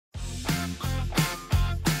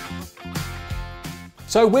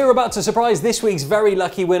So we're about to surprise this week's very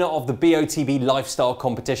lucky winner of the BOTB Lifestyle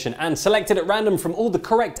Competition, and selected at random from all the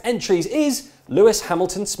correct entries is Lewis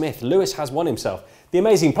Hamilton Smith. Lewis has won himself the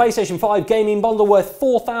amazing PlayStation 5 gaming bundle worth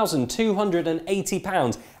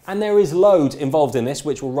 £4,280, and there is loads involved in this,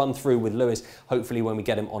 which we'll run through with Lewis, hopefully when we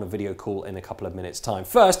get him on a video call in a couple of minutes' time.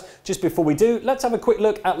 First, just before we do, let's have a quick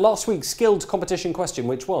look at last week's skilled competition question,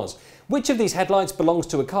 which was, which of these headlights belongs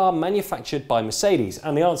to a car manufactured by Mercedes?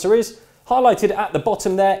 And the answer is highlighted at the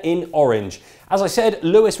bottom there in orange. As I said,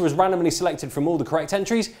 Lewis was randomly selected from all the correct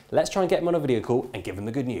entries. Let's try and get him on a video call and give him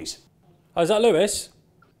the good news. Oh, is that Lewis?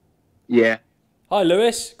 Yeah. Hi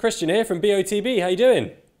Lewis, Christian here from BOTB. How you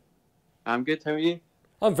doing? I'm good, how are you?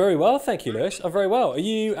 I'm very well, thank you Lewis. I'm very well. Are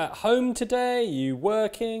you at home today? Are you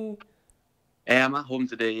working? I'm at home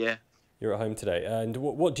today, yeah. You're at home today. And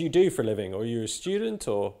what do you do for a living? Are you a student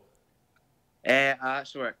or? I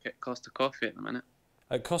actually work at Costa Coffee at the minute.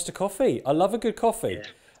 At Costa Coffee? I love a good coffee.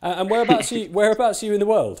 Yeah. And whereabouts are you in the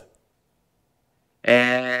world?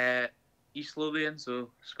 East Lothian, so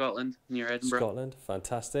Scotland, near Edinburgh. Scotland,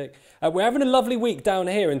 fantastic. We're having a lovely week down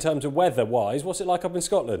here in terms of weather-wise. What's it like up in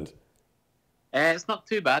Scotland? It's not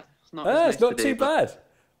too bad. It's not, it's not too bad.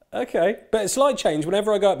 Okay, but a slight change.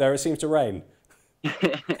 Whenever I go up there, it seems to rain.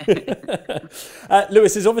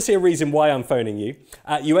 Lewis, there's obviously a reason why I'm phoning you.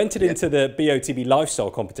 You entered into the BOTB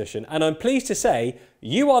Lifestyle Competition, and I'm pleased to say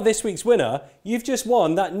you are this week's winner. You've just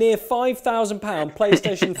won that near £5,000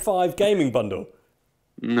 PlayStation 5 gaming bundle.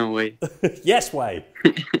 No way. Yes way.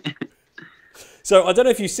 So I don't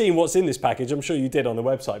know if you've seen what's in this package. I'm sure you did on the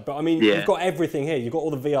website. But I mean, You've got everything here. You've got all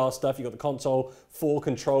the VR stuff. You've got the console, 4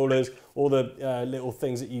 controllers, all the little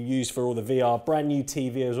things that you use for all the VR. Brand new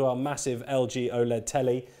TV as well. Massive LG OLED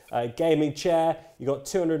telly. Gaming chair. You've got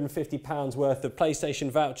 £250 worth of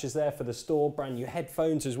PlayStation vouchers there for the store. Brand new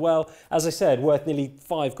headphones as well. As I said, worth nearly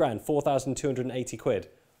 £5 grand, 4,280 quid.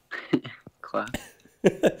 Class.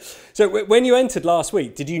 So when you entered last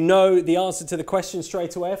week, did you know the answer to the question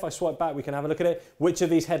straight away? If I swipe back, we can have a look at it. Which of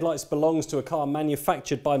these headlights belongs to a car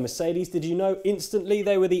manufactured by Mercedes? Did you know instantly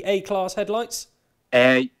they were the A-class headlights?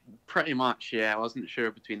 Pretty much, yeah. I wasn't sure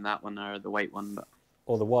between that one or the white one, but...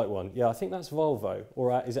 Or the white one. Yeah, I think that's Volvo.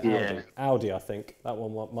 Or is it Audi? Audi, I think. That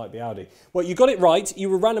one might be Audi. Well, you got it right. You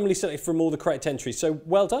were randomly selected from all the correct entries. So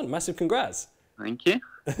well done. Massive congrats. Thank you.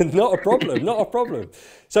 Not a problem. Not a problem.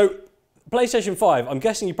 So... PlayStation 5, I'm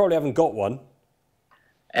guessing you probably haven't got one.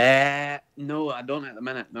 No, I don't at the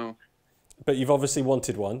minute, no. But you've obviously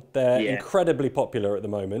wanted one. They're incredibly popular at the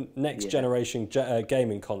moment. Next generation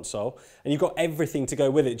gaming console. And you've got everything to go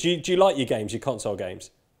with it. Do you like your games, your console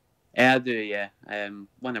games? I do, yeah.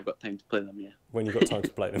 When I've got time to play them, yeah. When you've got time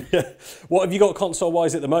to play them, yeah. What have you got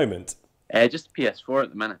console-wise at the moment? Just PS4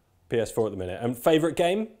 at the minute. PS4 at the minute. And favourite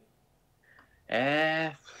game?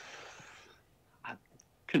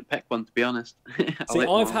 Couldn't pick one, to be honest. See,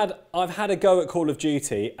 I've had a go at Call of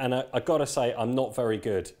Duty, and I gotta say I'm not very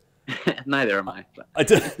good. Neither am I.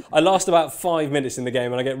 I last about 5 minutes in the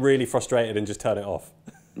game, and I get really frustrated and just turn it off.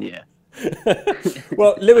 Yeah.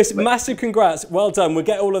 Well, Lewis, massive congrats. Well done. We'll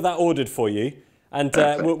get all of that ordered for you, and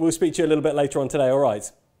we'll speak to you a little bit later on today. All right.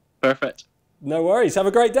 Perfect. No worries. Have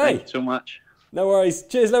a great day. Thank you so much. No worries.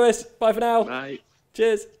 Cheers, Lewis. Bye for now. Bye.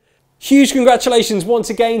 Cheers. Huge congratulations once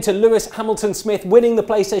again to Lewis Hamilton Smith winning the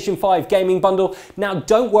PlayStation 5 gaming bundle. Now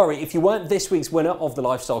don't worry if you weren't this week's winner of the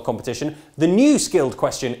lifestyle competition. The new skilled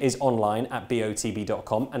question is online at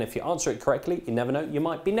botb.com, and if you answer it correctly, you never know, you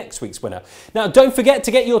might be next week's winner. Now don't forget to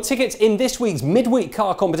get your tickets in this week's midweek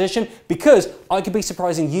car competition, because I could be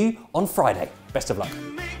surprising you on Friday. Best of luck.